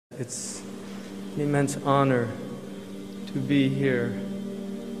it's an immense honor to be here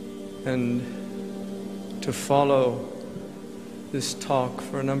and to follow this talk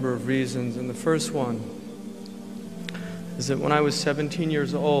for a number of reasons. And the first one is that when I was 17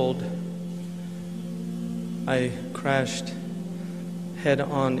 years old, I crashed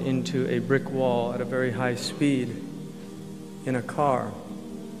head-on into a brick wall at a very high speed in a car.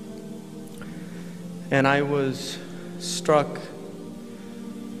 And I was struck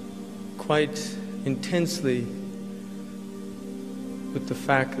quite intensely with the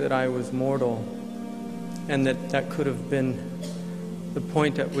fact that I was mortal, and that could have been the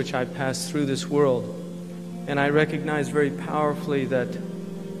point at which I passed through this world. And I recognized very powerfully that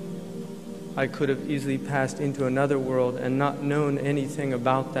I could have easily passed into another world and not known anything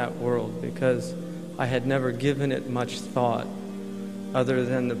about that world, because I had never given it much thought other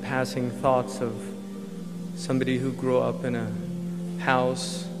than the passing thoughts of somebody who grew up in a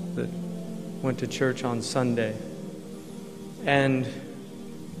house that went to church on Sunday. And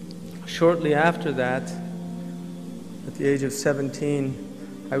shortly after that, at the age of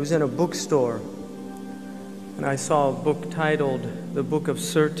 17, I was in a bookstore and I saw a book titled The Book of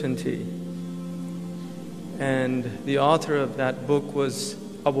Certainty. And the author of that book was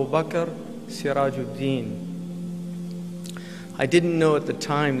Abubakar Sirajuddeen. I didn't know at the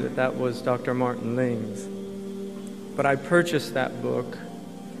time that that was Dr. Martin Lings, but I purchased that book,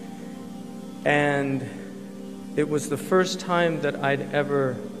 and it was the first time that I'd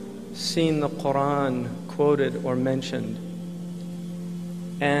ever seen the Quran quoted or mentioned.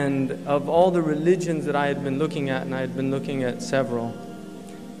 And of all the religions that I had been looking at, and I had been looking at several,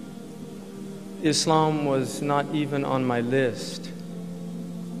 Islam was not even on my list.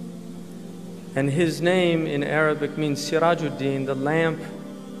 And his name in Arabic means Sirajuddeen, the lamp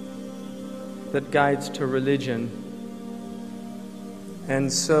that guides to religion.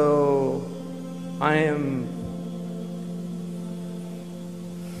 And so I am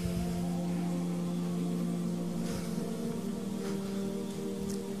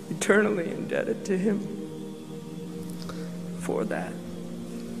eternally indebted to him for that.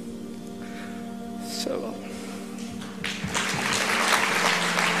 So